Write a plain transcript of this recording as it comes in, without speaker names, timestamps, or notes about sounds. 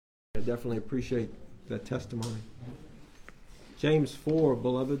definitely appreciate that testimony. James 4,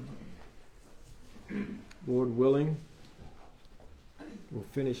 beloved, Lord willing, we'll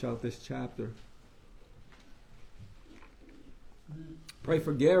finish out this chapter. Pray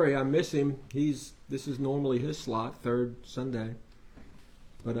for Gary. I miss him. This is normally his slot, third Sunday.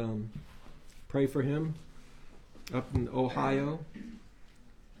 But pray for him up in Ohio.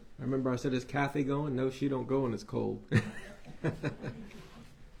 I remember I said, is Kathy going? No, she don't go when it's cold.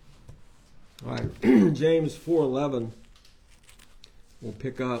 All right, James 4:11. We'll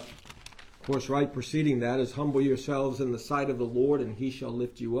pick up. Of course, right preceding that is humble yourselves in the sight of the Lord, and he shall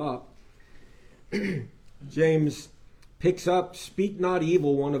lift you up. James picks up, speak not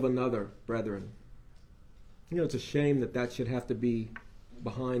evil one of another, brethren. You know, it's a shame that should have to be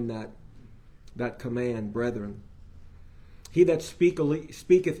behind that command, brethren. He that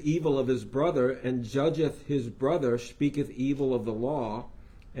speaketh evil of his brother and judgeth his brother speaketh evil of the law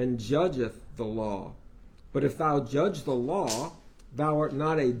and judgeth the law. But if thou judge the law, thou art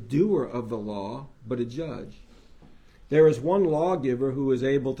not a doer of the law, but a judge. There is one lawgiver who is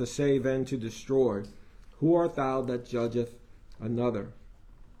able to save and to destroy. Who art thou that judgeth another?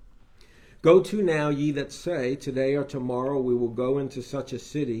 Go to now, ye that say, today or tomorrow we will go into such a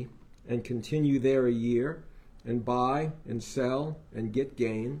city, and continue there a year, and buy and sell and get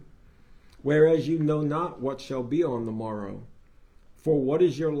gain, whereas you know not what shall be on the morrow. For what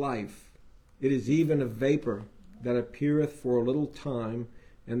is your life? It is even a vapor that appeareth for a little time,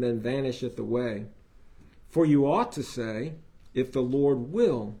 and then vanisheth away. For you ought to say, if the Lord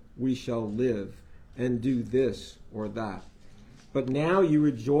will, we shall live, and do this or that. But now you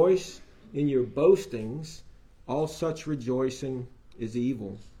rejoice in your boastings. All such rejoicing is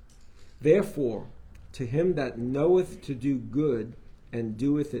evil. Therefore, to him that knoweth to do good and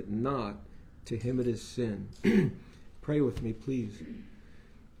doeth it not, to him it is sin. Pray with me, please.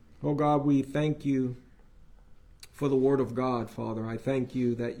 Oh God, we thank you for the word of God, Father. I thank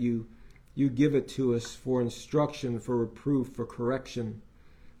you that you give it to us for instruction, for reproof, for correction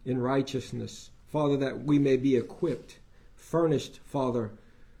in righteousness. Father, that we may be equipped, furnished, Father,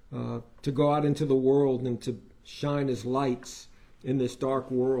 to go out into the world and to shine as lights in this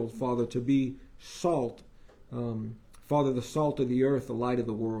dark world, Father, to be salt, Father, the salt of the earth, the light of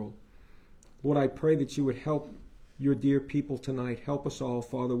the world. Lord, I pray that you would help your dear people tonight. Help us all,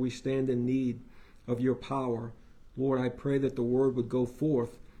 Father. We stand in need of your power. Lord, I pray that the word would go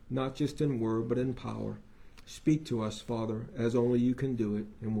forth, not just in word, but in power. Speak to us, Father, as only you can do it,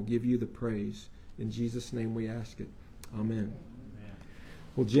 and we'll give you the praise. In Jesus' name we ask it. Amen.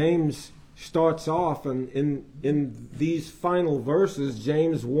 Well, James starts off, and in these final verses,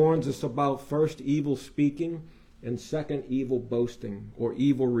 James warns us about first evil speaking and second evil boasting or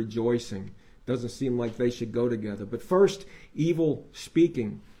evil rejoicing. Doesn't seem like they should go together. But first, evil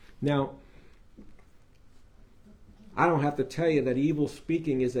speaking. Now, I don't have to tell you that evil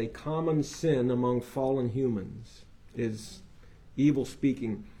speaking is a common sin among fallen humans, is evil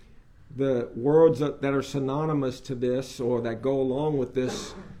speaking. The words that are synonymous to this or that go along with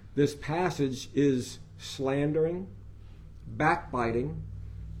this passage is slandering, backbiting,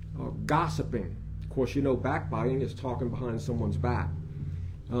 or gossiping. Of course, you know backbiting is talking behind someone's back.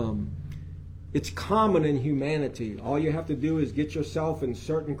 It's common in humanity. All you have to do is get yourself in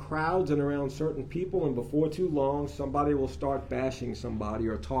certain crowds and around certain people, and before too long, somebody will start bashing somebody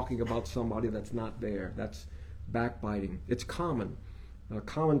or talking about somebody that's not there. That's backbiting. It's common.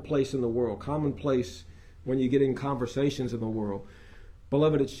 Commonplace in the world. Commonplace when you get in conversations in the world.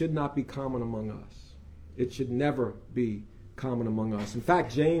 Beloved, it should not be common among us. It should never be common among us. In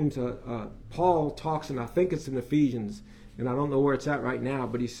fact, Paul talks, and I think it's in Ephesians, and I don't know where it's at right now,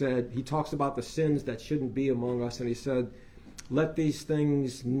 but he talks about the sins that shouldn't be among us, and he said, let these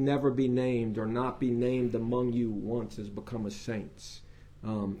things never be named or not be named among you once as become as saints.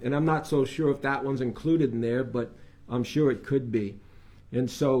 And I'm not so sure if that one's included in there, but I'm sure it could be. And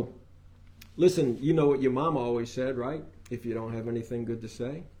so, listen, you know what your mama always said, right? If you don't have anything good to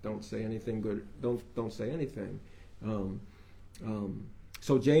say, don't say anything good. Don't say anything.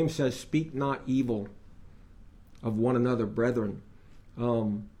 So James says, speak not evil of one another, brethren.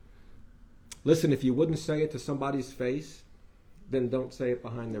 Listen, if you wouldn't say it to somebody's face, then don't say it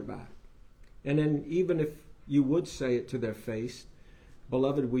behind their back. And then even if you would say it to their face,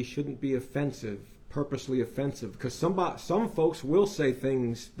 beloved, we shouldn't be offensive, purposely offensive, because some folks will say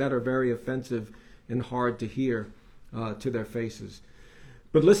things that are very offensive and hard to hear to their faces.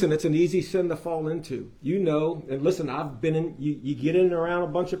 But listen, it's an easy sin to fall into. You know, and listen, I've been in, you get in and around a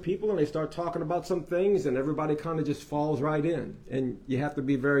bunch of people and they start talking about some things and everybody kind of just falls right in. And you have to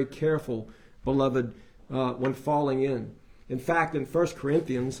be very careful, beloved, when falling in. In fact, in 1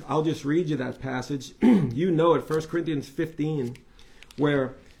 Corinthians, I'll just read you that passage. You know it, 1 Corinthians 15,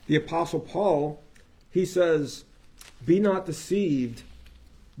 where the Apostle Paul, he says, "Be not deceived,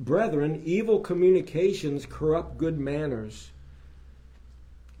 brethren, evil communications corrupt good manners."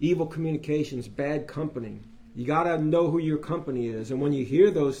 Evil communications, bad company. You got to know who your company is. And when you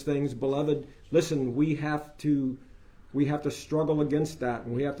hear those things, beloved, listen, we have to struggle against that,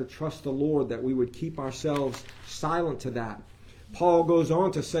 and we have to trust the Lord that we would keep ourselves silent to that. Paul goes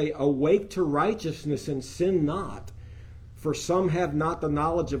on to say, "Awake to righteousness and sin not, for some have not the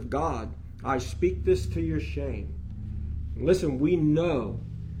knowledge of God. I speak this to your shame." And listen, we know.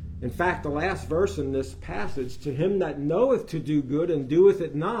 In fact, the last verse in this passage, "To him that knoweth to do good and doeth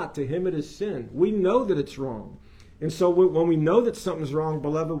it not, to him it is sin." We know that it's wrong. And so when we know that something's wrong,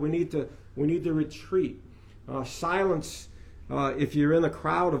 beloved, we need to retreat. Silence, if you're in a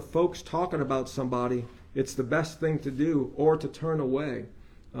crowd of folks talking about somebody, it's the best thing to do, or to turn away.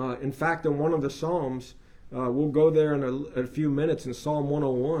 In fact, in one of the Psalms, we'll go there in a few minutes, in Psalm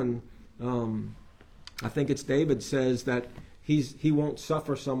 101, I think it's David says that he won't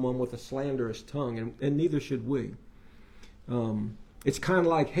suffer someone with a slanderous tongue, and neither should we. It's kind of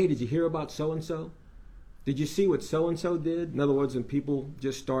like, hey, did you hear about so-and-so? Did you see what so-and-so did? In other words, when people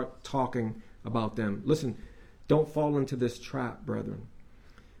just start talking about them. Listen, don't fall into this trap, brethren.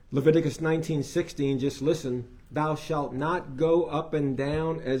 Leviticus 19:16, just listen. "Thou shalt not go up and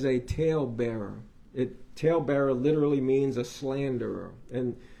down as a talebearer." Talebearer literally means a slanderer.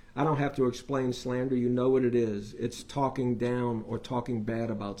 And I don't have to explain slander. You know what it is. It's talking down or talking bad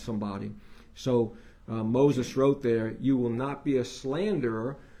about somebody. So Moses wrote there, "You will not be a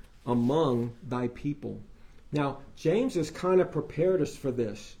slanderer among thy people." Now, James has kind of prepared us for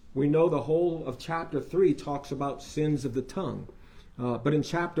this. We know the whole of chapter 3 talks about sins of the tongue. But in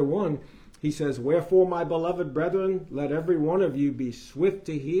chapter 1, he says, "Wherefore, my beloved brethren, let every one of you be swift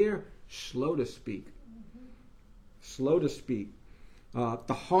to hear, slow to speak." Slow to speak.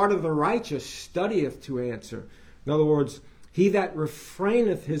 "The heart of the righteous studieth to answer." In other words, he that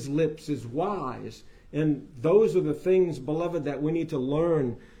refraineth his lips is wise. And those are the things, beloved, that we need to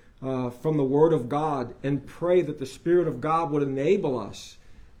learn from the Word of God, and pray that the Spirit of God would enable us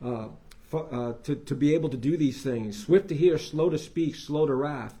to be able to do these things. Swift to hear, slow to speak, slow to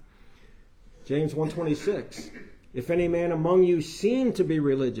wrath. James 1:26, "If any man among you seem to be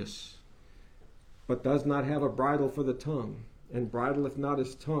religious, but does not have a bridle for the tongue, and bridleth not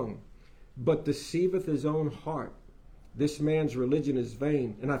his tongue, but deceiveth his own heart, this man's religion is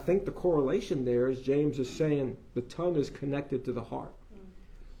vain." And I think the correlation there is James is saying the tongue is connected to the heart.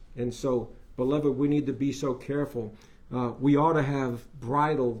 And so, beloved, we need to be so careful. We ought to have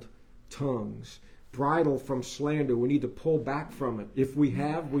bridled tongues, bridle from slander. We need to pull back from it. If we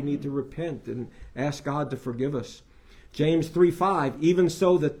have, we need to repent and ask God to forgive us. James 3:5, "Even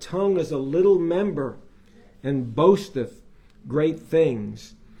so the tongue is a little member, and boasteth great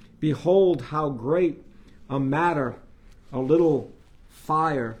things. Behold, how great a matter a little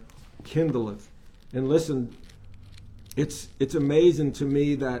fire kindleth." And listen, it's amazing to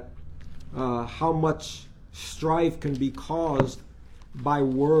me that how much strife can be caused by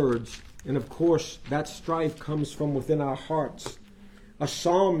words. And of course, that strife comes from within our hearts. A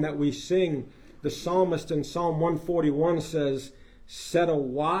psalm that we sing, the psalmist in Psalm 141 says, "Set a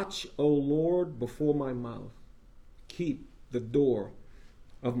watch, O Lord, before my mouth. Keep the door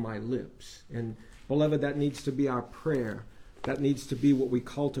of my lips." And beloved, that needs to be our prayer. That needs to be what we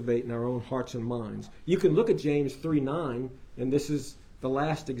cultivate in our own hearts and minds. You can look at James 3:9, and this is the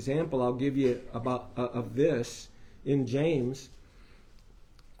last example I'll give you about of this in James.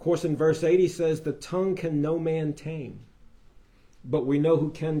 Of course, in verse 8 he says, "The tongue can no man tame." But we know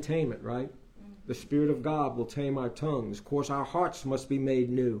who can tame it, right? The Spirit of God will tame our tongues. Of course, our hearts must be made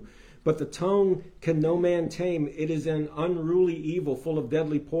new. "But the tongue can no man tame. It is an unruly evil, full of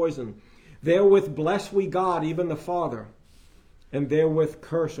deadly poison. Therewith bless we God, even the Father, and therewith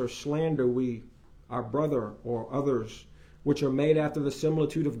curse or slander we our brother or others, which are made after the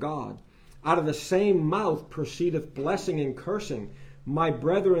similitude of God. Out of the same mouth proceedeth blessing and cursing. My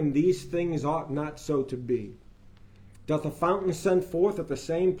brethren, these things ought not so to be. Doth a fountain send forth at the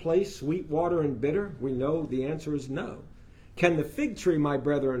same place sweet water and bitter?" We know the answer is no. "Can the fig tree, my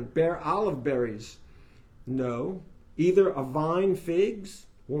brethren, bear olive berries? No. Either a vine figs?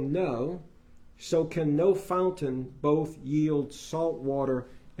 Well, no. So can no fountain both yield salt water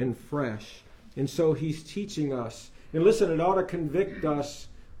and fresh." And so he's teaching us. And listen, it ought to convict us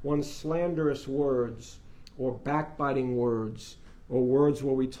when slanderous words or backbiting words or words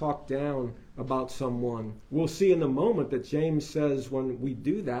where we talk down about someone. We'll see in a moment that James says when we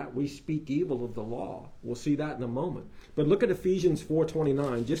do that, we speak evil of the law. We'll see that in a moment. But look at Ephesians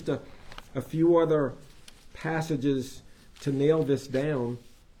 4:29, just a few other passages to nail this down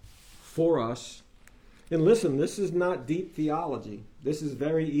for us. And listen, this is not deep theology. This is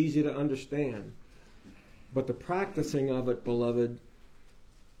very easy to understand. But the practicing of it, beloved,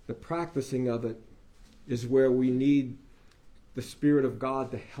 the practicing of it is where we need the Spirit of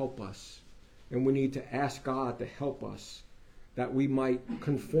God to help us. And we need to ask God to help us that we might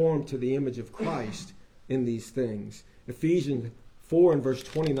conform to the image of Christ in these things. Ephesians 4 and verse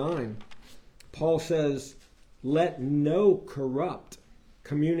 29, Paul says, "Let no corrupt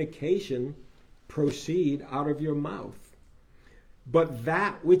communication proceed out of your mouth, but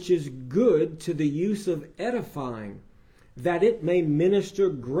that which is good to the use of edifying, that it may minister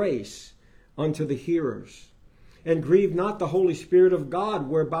grace unto the hearers. And grieve not the Holy Spirit of God,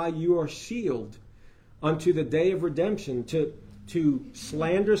 whereby you are sealed unto the day of redemption." To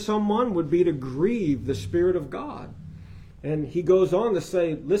slander someone would be to grieve the Spirit of God. And he goes on to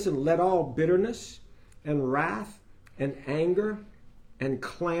say, listen, let all bitterness and wrath and anger and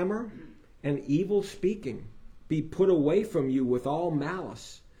clamor and evil speaking be put away from you with all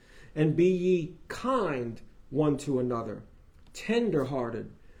malice. And be ye kind one to another,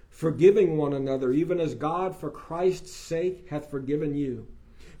 tender-hearted, forgiving one another, even as God for Christ's sake hath forgiven you.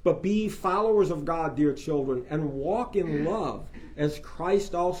 But be ye followers of God, dear children, and walk in love, as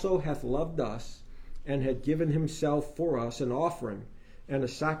Christ also hath loved us, and had given himself for us an offering and a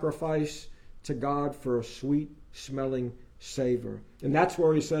sacrifice to God for a sweet-smelling savor. And that's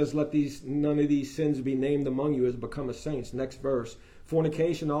where he says, let none of these sins be named among you as become as saints. Next verse.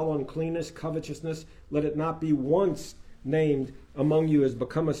 Fornication, all uncleanness, covetousness, let it not be once named among you as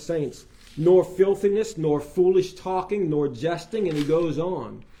become as saints, nor filthiness, nor foolish talking, nor jesting. And he goes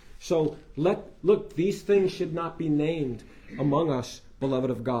on. So look, these things should not be named among us, beloved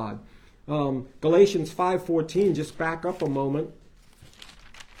of God. Galatians 5:14, just back up a moment.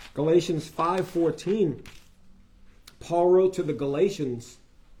 Galatians 5:14, Paul wrote to the Galatians,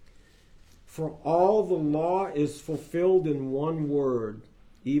 "For all the law is fulfilled in one word,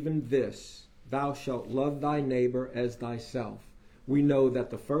 even this, thou shalt love thy neighbor as thyself." We know that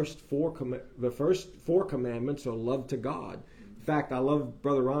the first four commandments are love to God. In fact, I love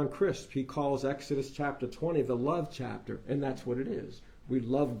Brother Ron Crisp. He calls Exodus chapter 20 the love chapter, and that's what it is. We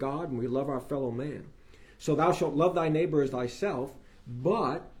love God and we love our fellow man. So thou shalt love thy neighbor as thyself,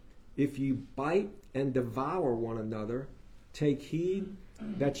 but if you bite and devour one another, take heed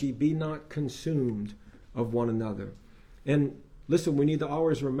that ye be not consumed of one another. And listen, we need to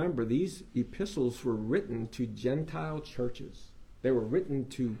always remember these epistles were written to Gentile churches. They were written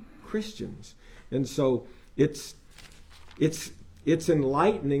to Christians. And so it's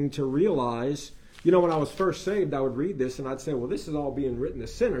enlightening to realize, when I was first saved, I would read this and I'd say, well, this is all being written to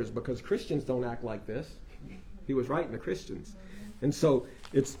sinners because Christians don't act like this. He was writing to Christians. And so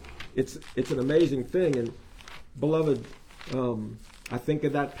it's an amazing thing. And beloved, I think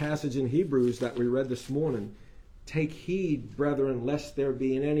of that passage in Hebrews that we read this morning. Take heed, brethren, lest there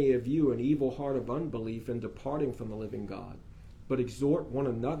be in any of you an evil heart of unbelief in departing from the living God. But exhort one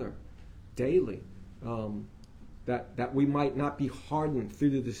another daily, that we might not be hardened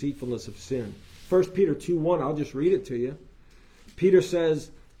through the deceitfulness of sin. 1 Peter 2:1, I'll just read it to you. Peter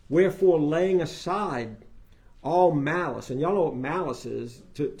says, "Wherefore laying aside all malice," and y'all know what malice is,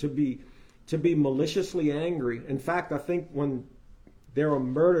 to be maliciously angry. In fact, I think when there are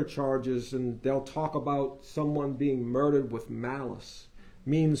murder charges and they'll talk about someone being murdered with malice,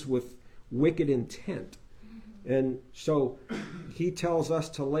 means with wicked intent. And so he tells us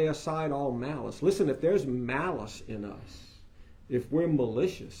to lay aside all malice. Listen, if there's malice in us, if we're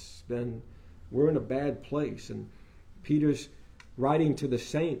malicious, then we're in a bad place. And Peter's writing to the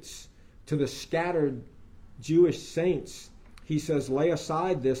saints, to the scattered Jewish saints. He says, lay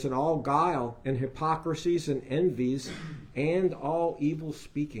aside this and all guile and hypocrisies and envies and all evil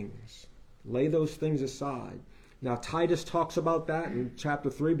speakings. Lay those things aside. Now, Titus talks about that in chapter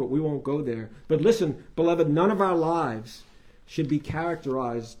 3, but we won't go there. But listen, beloved, none of our lives should be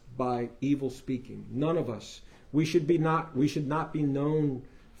characterized by evil speaking. None of us. We should not be known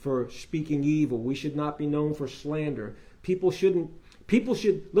for speaking evil. We should not be known for slander. People should,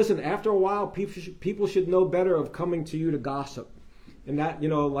 listen, after a while, people should know better of coming to you to gossip. And that,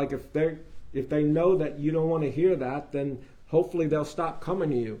 like if they know that you don't want to hear that, then hopefully they'll stop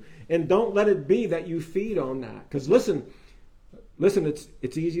coming to you. And don't let it be that you feed on that. Because listen,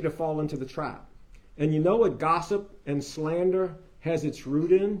 it's easy to fall into the trap. And you know what gossip and slander has its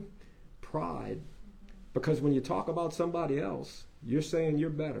root in? Pride. Because when you talk about somebody else, You're saying you're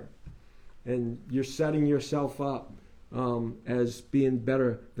better. And you're setting yourself up as being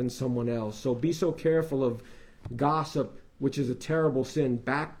better than someone else. So be so careful of gossip, which is a terrible sin,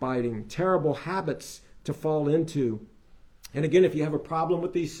 backbiting, terrible habits to fall into. And again, if you have a problem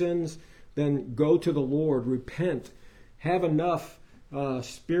with these sins, then go to the Lord, repent, have enough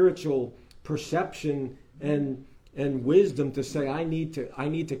spiritual perception and wisdom to say, I need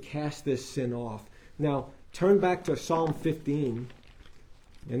to cast this sin off. Now, turn back to Psalm 15,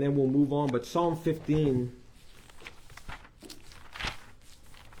 and then we'll move on. But Psalm 15,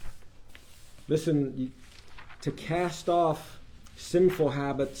 listen, to cast off sinful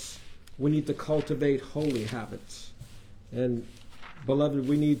habits, we need to cultivate holy habits. And beloved,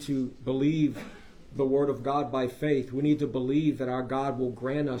 we need to believe the Word of God by faith. We need to believe that our God will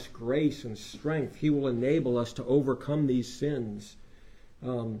grant us grace and strength. He will enable us to overcome these sins.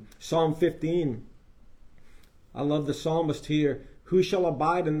 Psalm 15, I love the psalmist here. Who shall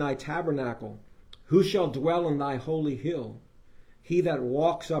abide in thy tabernacle? Who shall dwell in thy holy hill? He that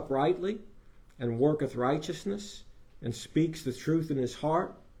walks uprightly and worketh righteousness and speaks the truth in his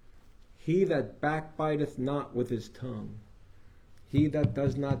heart. He that backbiteth not with his tongue. He that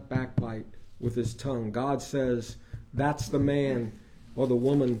does not backbite with his tongue. God says, that's the man or the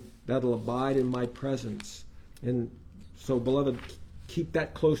woman that'll abide in my presence. And so, beloved, keep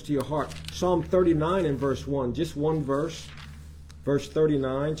that close to your heart. Psalm 39 and verse 1, just one verse. Verse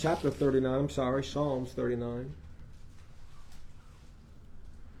 39, chapter 39, Psalms 39.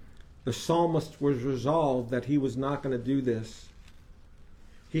 The psalmist was resolved that he was not going to do this.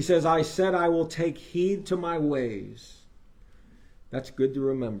 He says, I said I will take heed to my ways. That's good to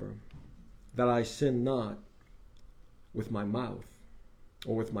remember, that I sin not with my mouth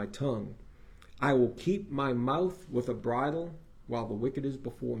or with my tongue. I will keep my mouth with a bridle while the wicked is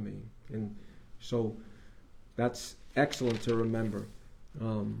before me. And so that's excellent to remember.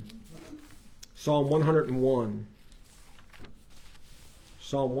 Psalm 101.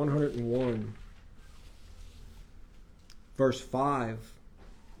 Psalm 101, verse 5.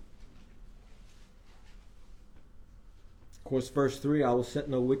 Of course, verse 3, I will set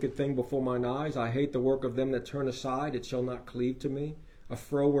no wicked thing before mine eyes. I hate the work of them that turn aside. It shall not cleave to me. A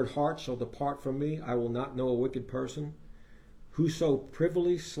froward heart shall depart from me. I will not know a wicked person. Whoso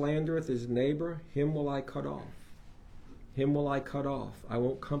privily slandereth his neighbor, him will I cut off. Him will I cut off. I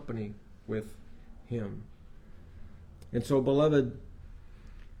won't company with him. And so, beloved,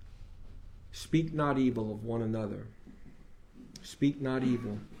 speak not evil of one another. Speak not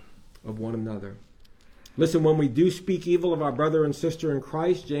evil of one another. Listen, when we do speak evil of our brother and sister in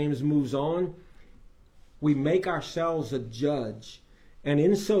Christ, James moves on, we make ourselves a judge. And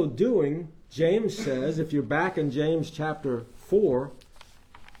in so doing, James says, if you're back in James chapter 4,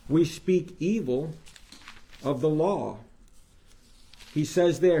 we speak evil of the law. He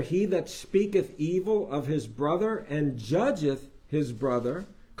says there, he that speaketh evil of his brother and judgeth his brother,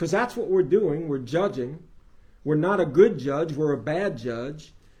 because that's what we're doing, we're judging. We're not a good judge, we're a bad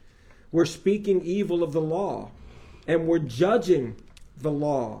judge. We're speaking evil of the law, and we're judging the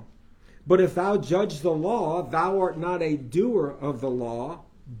law. But if thou judge the law, thou art not a doer of the law,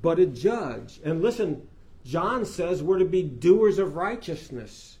 but a judge. And listen, John says we're to be doers of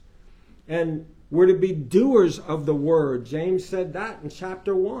righteousness. And we're to be doers of the word. James said that in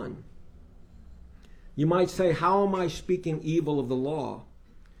chapter 1. You might say, how am I speaking evil of the law?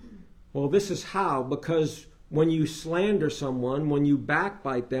 Well, this is how, because when you slander someone, when you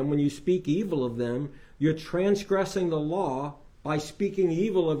backbite them, when you speak evil of them, you're transgressing the law by speaking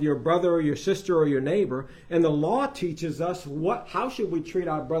evil of your brother or your sister or your neighbor. And the law teaches us how should we treat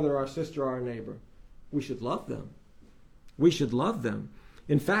our brother, our sister, our neighbor? We should love them. We should love them.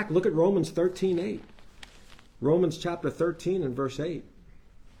 In fact, look at Romans 13:8. Romans chapter 13 and verse 8.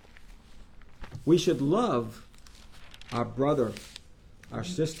 We should love our brother, our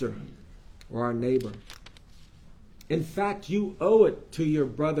sister, or our neighbor. In fact, you owe it to your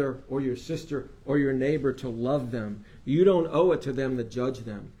brother or your sister or your neighbor to love them. You don't owe it to them to judge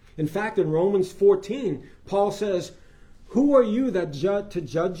them. In fact, in Romans 14, Paul says, who are you that to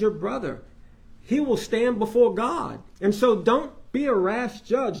judge your brother? He will stand before God. And so don't be a rash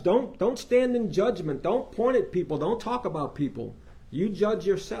judge. Don't stand in judgment. Don't point at people. Don't talk about people. You judge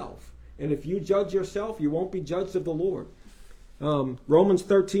yourself. And if you judge yourself, you won't be judged of the Lord. Romans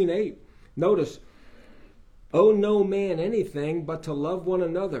 13:8. Notice, owe no man anything but to love one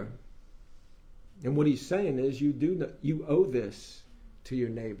another. And what he's saying is you owe this to your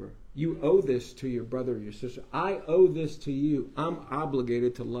neighbor. You owe this to your brother or your sister. I owe this to you. I'm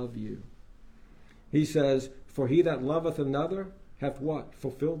obligated to love you. He says, for he that loveth another hath what?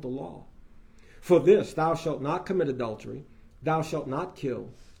 Fulfilled the law. For this, thou shalt not commit adultery. thou shalt not kill,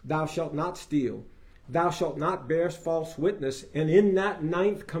 thou shalt not steal, thou shalt not bear false witness. And in that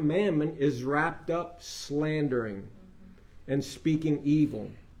 9th commandment is wrapped up slandering and speaking evil.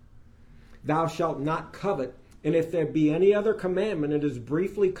 Thou shalt not covet. And if there be any other commandment, it is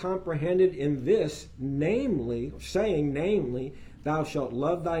briefly comprehended in this, namely, thou shalt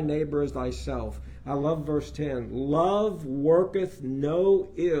love thy neighbor as thyself. I love verse 10. Love worketh no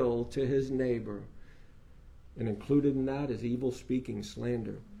ill to his neighbor. And included in that is evil speaking,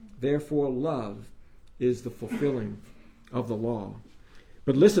 slander. Therefore, love is the fulfilling of the law.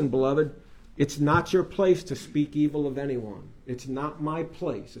 But listen, beloved, it's not your place to speak evil of anyone. It's not my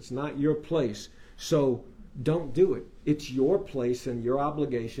place. It's not your place. So don't do it. It's your place and your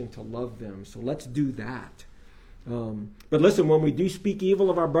obligation to love them. So let's do that. But listen, when we do speak evil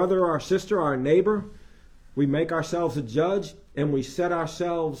of our brother or our sister, our neighbor, we make ourselves a judge and we set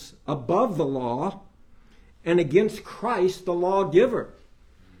ourselves above the law and against Christ, the lawgiver.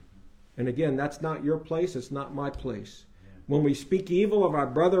 And again, that's not your place. It's not my place. When we speak evil of our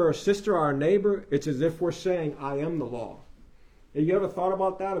brother or sister, our neighbor, it's as if we're saying, I am the law. Have you ever thought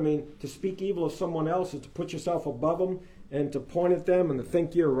about that? I mean, to speak evil of someone else is to put yourself above them and to point at them and to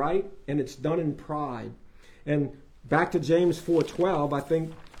think you're right, and it's done in pride. And back to James 4:12, I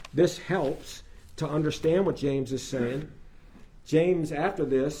think this helps to understand what James is saying. James, after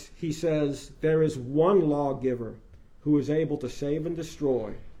this, he says, there is one lawgiver who is able to save and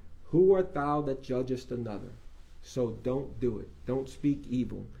destroy. Who art thou that judgest another? So don't do it. Don't speak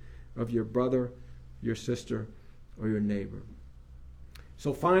evil of your brother, your sister, or your neighbor.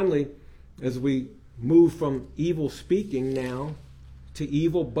 So finally, as we move from evil speaking now to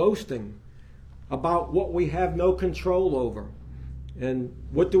evil boasting about what we have no control over. And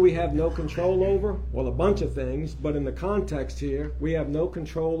what do we have no control over? Well, a bunch of things, but in the context here, we have no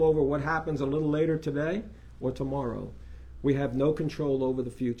control over what happens a little later today or tomorrow. We have no control over the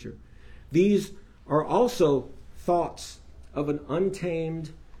future. These are also thoughts of an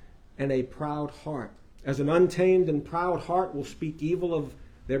untamed and a proud heart. As an untamed and proud heart will speak evil of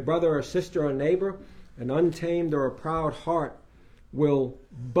their brother or sister or neighbor, an untamed or a proud heart will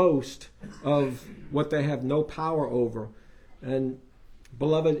boast of what they have no power over. And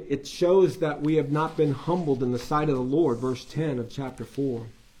beloved, it shows that we have not been humbled in the sight of the Lord, verse 10 of chapter 4.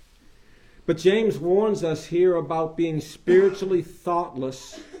 But James warns us here about being spiritually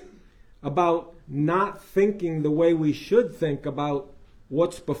thoughtless, about not thinking the way we should think about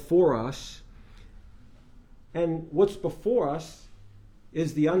what's before us. And what's before us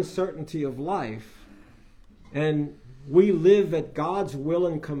is the uncertainty of life. And we live at God's will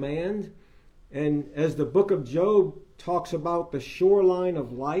and command. And as the book of Job talks about the shoreline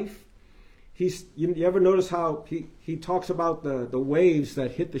of life, you ever notice how he talks about the waves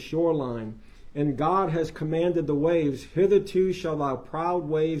that hit the shoreline? And God has commanded the waves, hitherto shall thy proud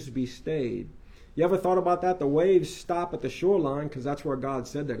waves be stayed. You ever thought about that? The waves stop at the shoreline because that's where God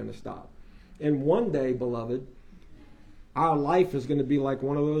said they're going to stop. And one day, beloved, our life is going to be like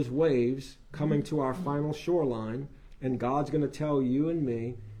one of those waves coming to our final shoreline, and God's going to tell you and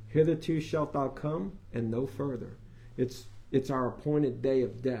me, hitherto shalt thou come and no further. It's our appointed day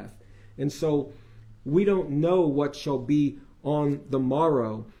of death. And so we don't know what shall be on the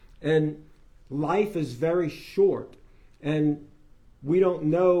morrow. And life is very short. And we don't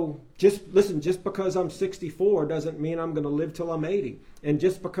know, just because I'm 64 doesn't mean I'm going to live till I'm 80. And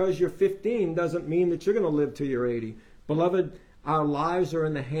just because you're 15 doesn't mean that you're going to live till you're 80. Beloved, our lives are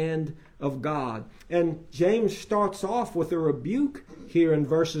in the hand of God. And James starts off with a rebuke here in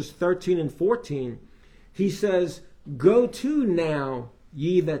verses 13 and 14. He says, go to now,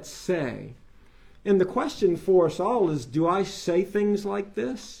 ye that say. And the question for us all is, do I say things like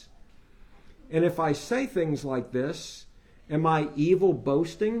this? And if I say things like this, am I evil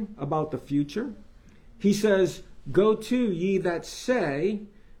boasting about the future? He says, go to, ye that say,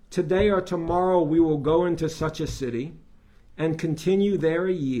 today or tomorrow we will go into such a city and continue there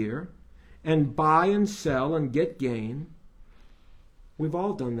a year and buy and sell and get gain. We've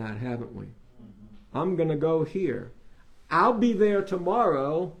all done that, haven't we? I'm going to go here. I'll be there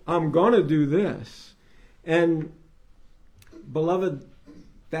tomorrow. I'm going to do this. And beloved,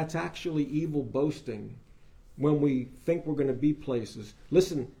 that's actually evil boasting when we think we're going to be places.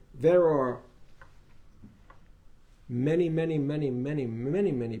 Listen, there are many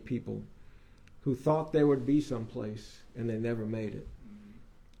people who thought they would be someplace and they never made it.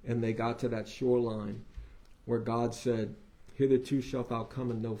 And they got to that shoreline where God said, hitherto shalt thou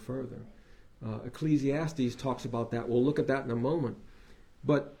come and no further. Ecclesiastes talks about that. We'll look at that in a moment.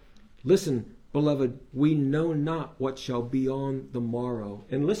 But listen, beloved, we know not what shall be on the morrow.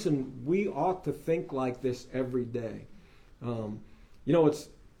 And listen, we ought to think like this every day.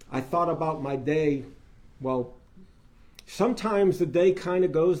 I thought about my day. Well, sometimes the day kind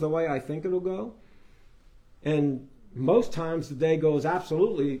of goes the way I think it'll go. And most times the day goes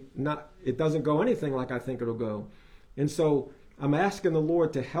absolutely not, it doesn't go anything like I think it'll go. And so I'm asking the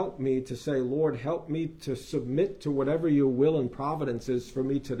Lord to help me to say, Lord, help me to submit to whatever your will and providence is for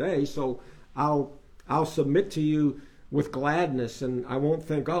me today. So I'll submit to you with gladness, and I won't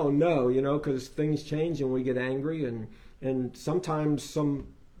think, oh no, because things change and we get angry, and sometimes some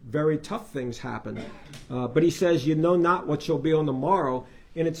very tough things happen. But he says, you know not what you'll be on the morrow.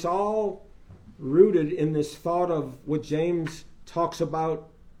 And it's all rooted in this thought of what James talks about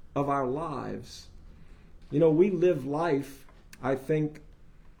of our lives. We live life, I think,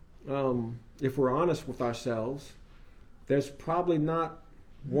 if we're honest with ourselves, there's probably not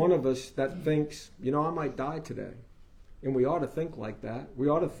one of us that thinks, I might die today. And we ought to think like that. We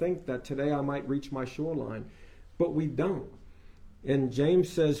ought to think that today I might reach my shoreline. But we don't. And James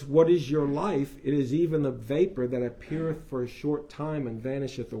says, what is your life? It is even a vapor that appeareth for a short time and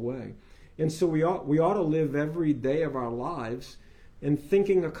vanisheth away. And so we ought to live every day of our lives and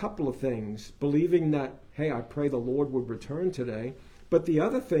thinking a couple of things, believing that, hey, I pray the Lord would return today. But the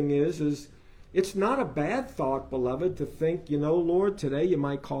other thing is it's not a bad thought, beloved, to think, Lord, today you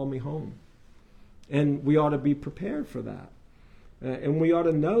might call me home. And we ought to be prepared for that. And we ought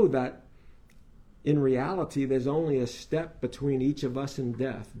to know that in reality, there's only a step between each of us and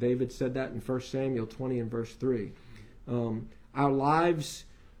death. David said that in 1 Samuel 20 and verse 3. Our lives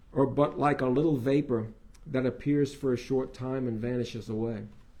are but like a little vapor that appears for a short time and vanishes away.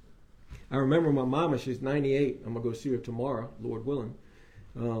 I remember my mama, she's 98. I'm going to go see her tomorrow, Lord willing.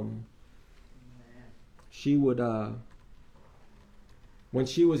 She would, when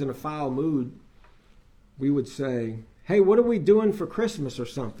she was in a foul mood, we would say, hey, what are we doing for Christmas or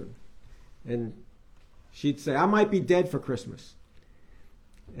something? And she'd say, I might be dead for Christmas.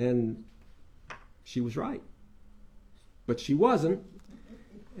 And she was right. But she wasn't.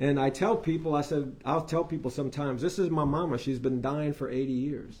 And I tell people, I'll tell people sometimes, this is my mama. She's been dying for 80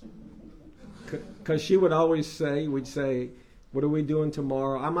 years. Because she would always say, we'd say, what are we doing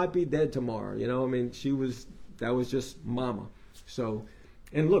tomorrow? I might be dead tomorrow. That was just mama. So,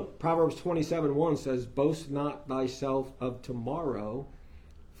 and look, Proverbs 27:1 says, boast not thyself of tomorrow,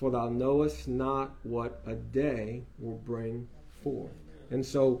 for thou knowest not what a day will bring forth. And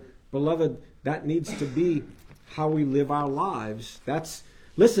so, beloved, that needs to be how we live our lives.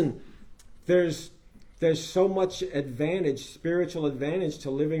 Listen, there's so much advantage, spiritual advantage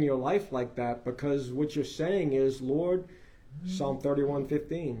to living your life like that, because what you're saying is, Lord, Psalm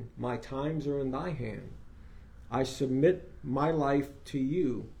 31:15, my times are in thy hand. I submit my life to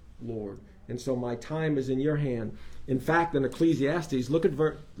you, Lord. And so my time is in your hand. In fact, in Ecclesiastes, look at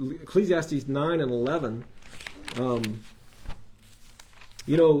Ecclesiastes 9 and 11.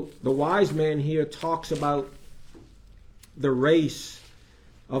 The wise man here talks about the race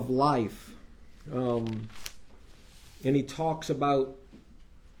of life. And he talks about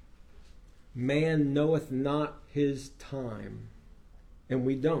man knoweth not his time. And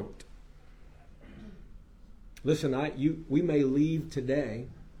we don't. Listen, we may leave today,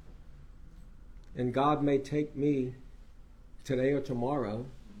 and God may take me today or tomorrow,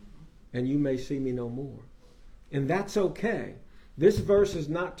 and you may see me no more. And that's okay. This verse is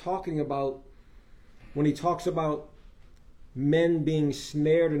not talking about, when he talks about men being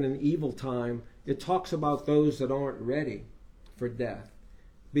snared in an evil time, it talks about those that aren't ready for death,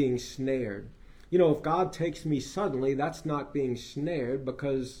 being snared. If God takes me suddenly, that's not being snared,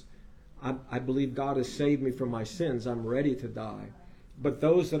 because I believe God has saved me from my sins. I'm ready to die. But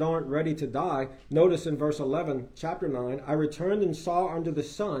those that aren't ready to die, notice in verse 11, chapter 9, I returned and saw under the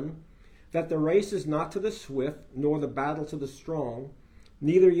sun that the race is not to the swift, nor the battle to the strong,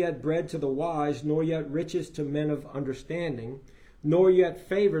 neither yet bread to the wise, nor yet riches to men of understanding, nor yet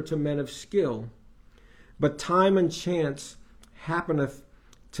favor to men of skill. But time and chance happeneth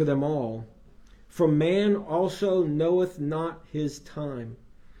to them all. For man also knoweth not his time.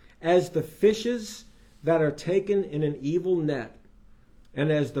 As the fishes that are taken in an evil net,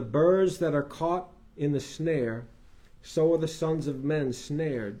 and as the birds that are caught in the snare, so are the sons of men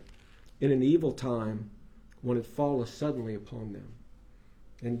snared in an evil time, when it falleth suddenly upon them.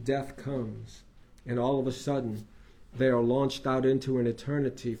 And death comes, and all of a sudden they are launched out into an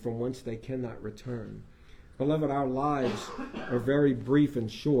eternity from whence they cannot return. Beloved, our lives are very brief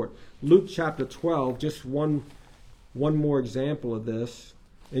and short. Luke chapter 12, just one more example of this.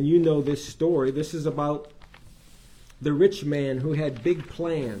 And you know this story. This is about the rich man who had big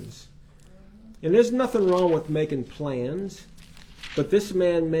plans. And there's nothing wrong with making plans, but this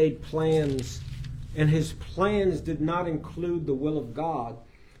man made plans and his plans did not include the will of God.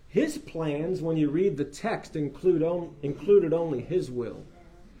 His plans, when you read the text, included only his will.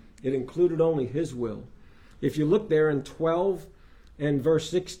 It included only his will. If you look there in 12 and verse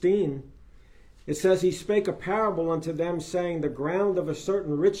 16, it says, he spake a parable unto them, saying, the ground of a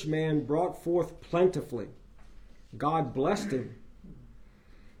certain rich man brought forth plentifully. God blessed him.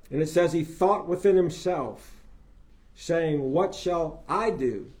 And it says, he thought within himself, saying, what shall I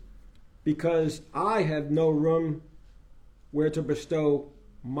do? Because I have no room where to bestow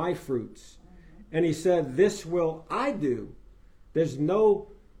my fruits. And he said, this will I do. There's no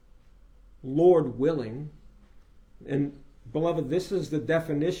Lord willing. And beloved, this is the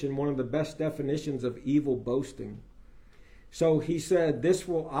definition, one of the best definitions of evil boasting. So he said, this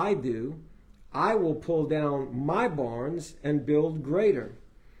will I do. I will pull down my barns and build greater.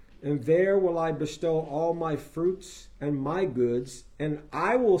 And there will I bestow all my fruits and my goods. And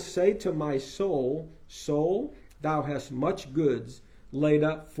I will say to my soul, soul, thou hast much goods laid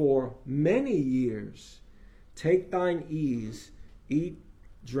up for many years. Take thine ease, eat,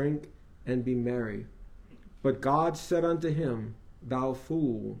 drink, and be merry. But God said unto him, thou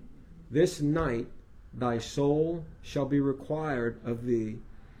fool, this night thy soul shall be required of thee.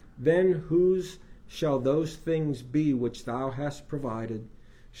 Then whose shall those things be which thou hast provided?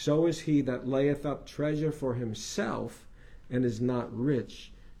 So is he that layeth up treasure for himself and is not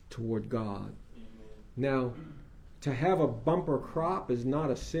rich toward God. Now, to have a bumper crop is not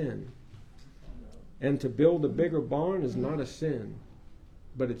a sin. And to build a bigger barn is not a sin.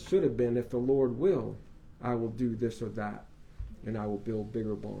 But it should have been, if the Lord will, I will do this or that, and I will build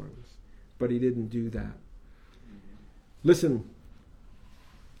bigger barns. But he didn't do that. Listen,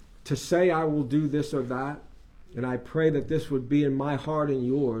 to say I will do this or that, and I pray that this would be in my heart and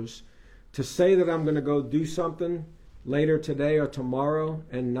yours, to say that I'm going to go do something later today or tomorrow,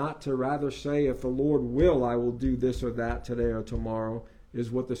 and not to rather say, if the Lord will, I will do this or that today or tomorrow, is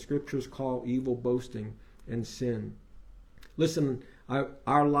what the scriptures call evil boasting and sin. Listen,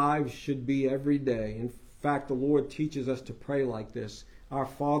 our lives should be every day. In fact, the Lord teaches us to pray like this. Our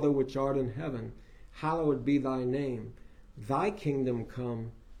Father which art in heaven, hallowed be thy name. Thy kingdom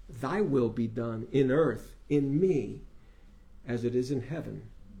come, thy will be done in earth, in me, as it is in heaven.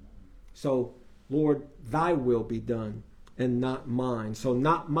 So, Lord, thy will be done and not mine. So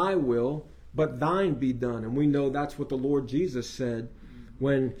not my will, but thine be done. And we know that's what the Lord Jesus said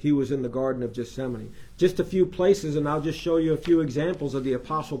when he was in the Garden of Gethsemane. Just a few places, and I'll just show you a few examples of the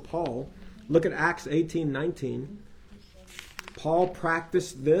Apostle Paul. Look at Acts 18:19. Paul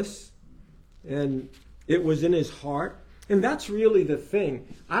practiced this, and it was in his heart. And that's really the thing.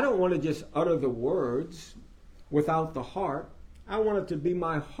 I don't want to just utter the words without the heart. I want it to be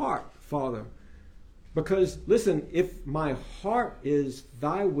my heart, Father. Because, listen, if my heart is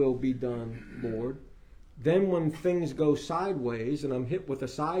thy will be done, Lord, then when things go sideways and I'm hit with a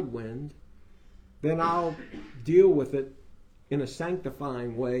side wind, then I'll deal with it in a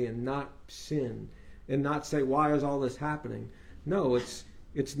sanctifying way and not sin and not say, why is all this happening? No,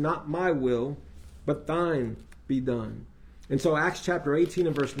 it's not my will, but thine be done. And so Acts chapter 18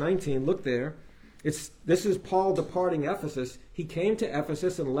 and verse 19, look there. This is Paul departing Ephesus. He came to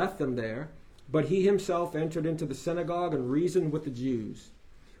Ephesus and left them there, but he himself entered into the synagogue and reasoned with the Jews.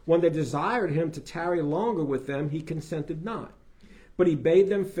 When they desired him to tarry longer with them, he consented not. But he bade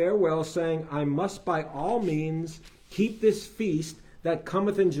them farewell, saying, I must by all means keep this feast that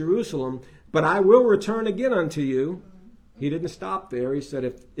cometh in Jerusalem, but I will return again unto you. He didn't stop there. He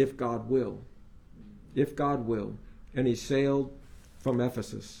said, if God will. If God will. And he sailed from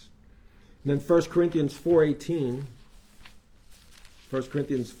Ephesus. And then 1 Corinthians 4:18. 1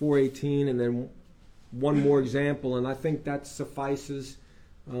 Corinthians 4:18, and then one more example, and I think that suffices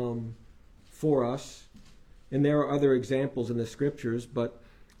for us. And there are other examples in the scriptures, but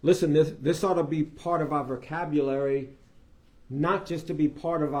listen, this ought to be part of our vocabulary, not just to be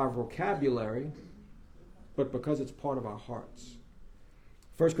part of our vocabulary, but because it's part of our hearts.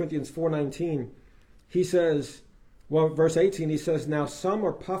 1 Corinthians 4:19, he says, well, verse 18, he says, now some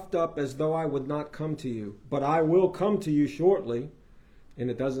are puffed up as though I would not come to you, but I will come to you shortly. And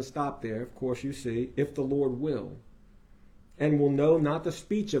it doesn't stop there, of course, you see, if the Lord will. And will know not the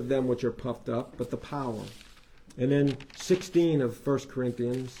speech of them which are puffed up, but the power. And then 16 of 1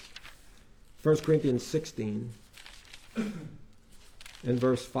 Corinthians 16 and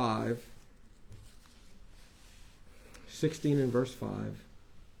verse 5. 16 and verse 5.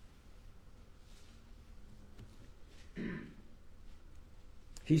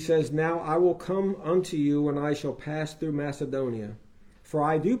 He says, now I will come unto you, and I shall pass through Macedonia. For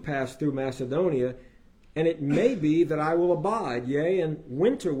I do pass through Macedonia, and it may be that I will abide, yea, and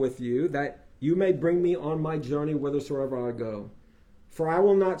winter with you, that you may bring me on my journey whithersoever I go. For I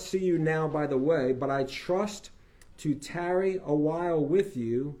will not see you now by the way, but I trust to tarry a while with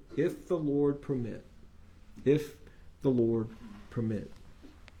you, if the Lord permit. If the Lord permit.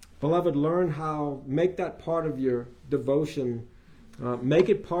 Beloved, learn how, make that part of your devotion. Make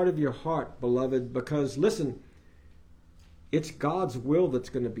it part of your heart, beloved, because listen, it's God's will that's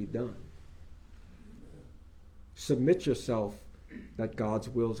going to be done. Submit yourself that God's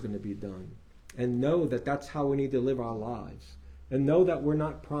will is going to be done. And know that that's how we need to live our lives. And know that we're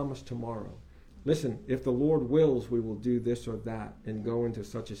not promised tomorrow. Listen, if the Lord wills, we will do this or that and go into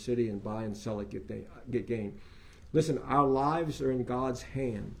such a city and buy and sell it, get gain. Listen, our lives are in God's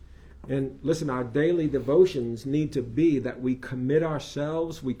hand. And listen, our daily devotions need to be that we commit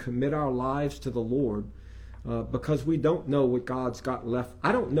ourselves, we commit our lives to the Lord, because we don't know what God's got left.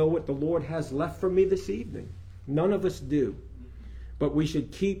 I don't know what the Lord has left for me this evening. None of us do. But we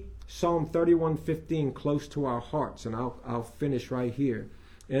should keep Psalm 31:15 close to our hearts, and I'll finish right here.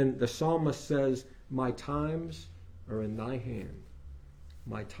 And the psalmist says, my times are in thy hand.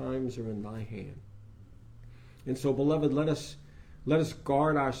 My times are in thy hand. And so, beloved, let us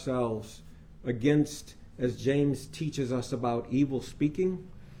guard ourselves against, as James teaches us, about evil speaking.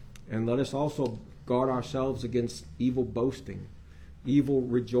 And let us also guard ourselves against evil boasting, evil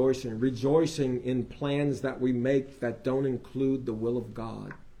rejoicing in plans that we make that don't include the will of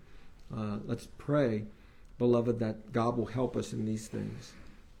God. Let's pray, beloved, that God will help us in these things.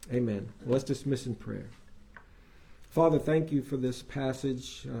 Amen. Well, let's dismiss in prayer. Father, thank you for this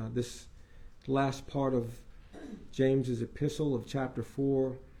passage, this last part of James's epistle of chapter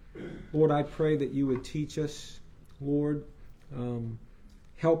 4. Lord, I pray that you would teach us, Lord.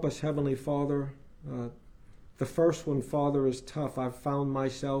 Help us, Heavenly Father. The first one, Father, is tough. I've found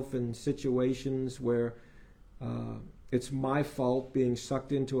myself in situations where it's my fault being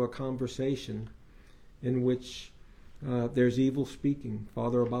sucked into a conversation in which there's evil speaking,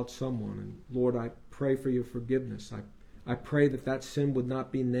 Father, about someone. And Lord, I pray for your forgiveness. I pray that sin would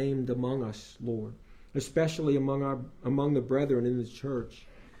not be named among us, Lord, especially among the brethren in the church.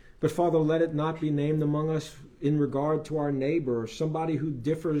 But Father, let it not be named among us in regard to our neighbor or somebody who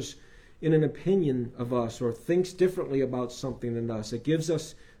differs in an opinion of us or thinks differently about something than us. It gives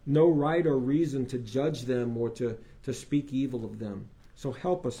us no right or reason to judge them or to speak evil of them. So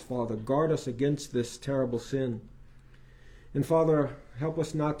help us, Father. Guard us against this terrible sin. And Father, help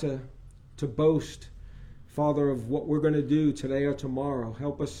us not to boast, Father, of what we're going to do today or tomorrow.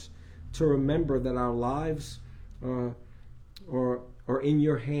 Help us to remember that our lives are in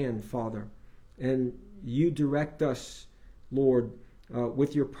your hand, Father. And you direct us, Lord,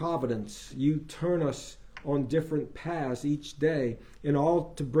 with your providence. You turn us on different paths each day, in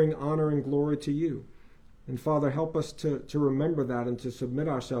all to bring honor and glory to you. And Father, help us to remember that and to submit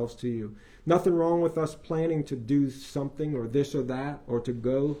ourselves to you. Nothing wrong with us planning to do something or this or that or to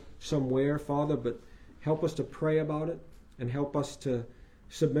go somewhere, Father, but help us to pray about it and help us to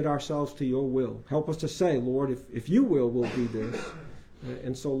submit ourselves to your will. Help us to say, Lord, if you will, we'll do this.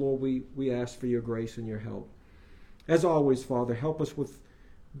 And so, Lord, we ask for your grace and your help. As always, Father, help us with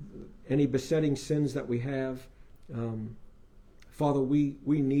any besetting sins that we have. Father, we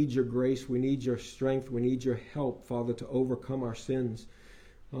need your grace. We need your strength. We need your help, Father, to overcome our sins.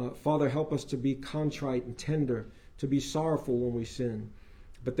 Father, help us to be contrite and tender, to be sorrowful when we sin.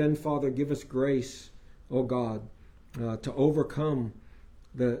 But then, Father, give us grace, oh God, to overcome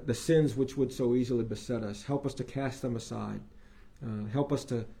the sins which would so easily beset us. Help us to cast them aside. Help us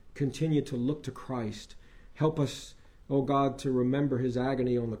to continue to look to Christ. Help us, oh God, to remember his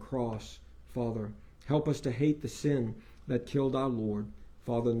agony on the cross, Father. Help us to hate the sin that killed our Lord,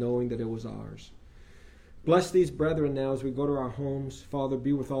 Father, knowing that it was ours. Bless these brethren now as we go to our homes. Father,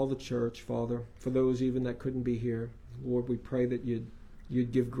 be with all the church, Father, for those even that couldn't be here. Lord, we pray that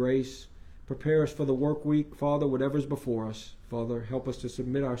you'd give grace. Prepare us for the work week, Father, whatever's before us. Father, help us to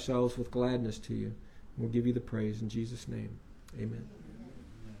submit ourselves with gladness to you. We'll give you the praise in Jesus' name. Amen.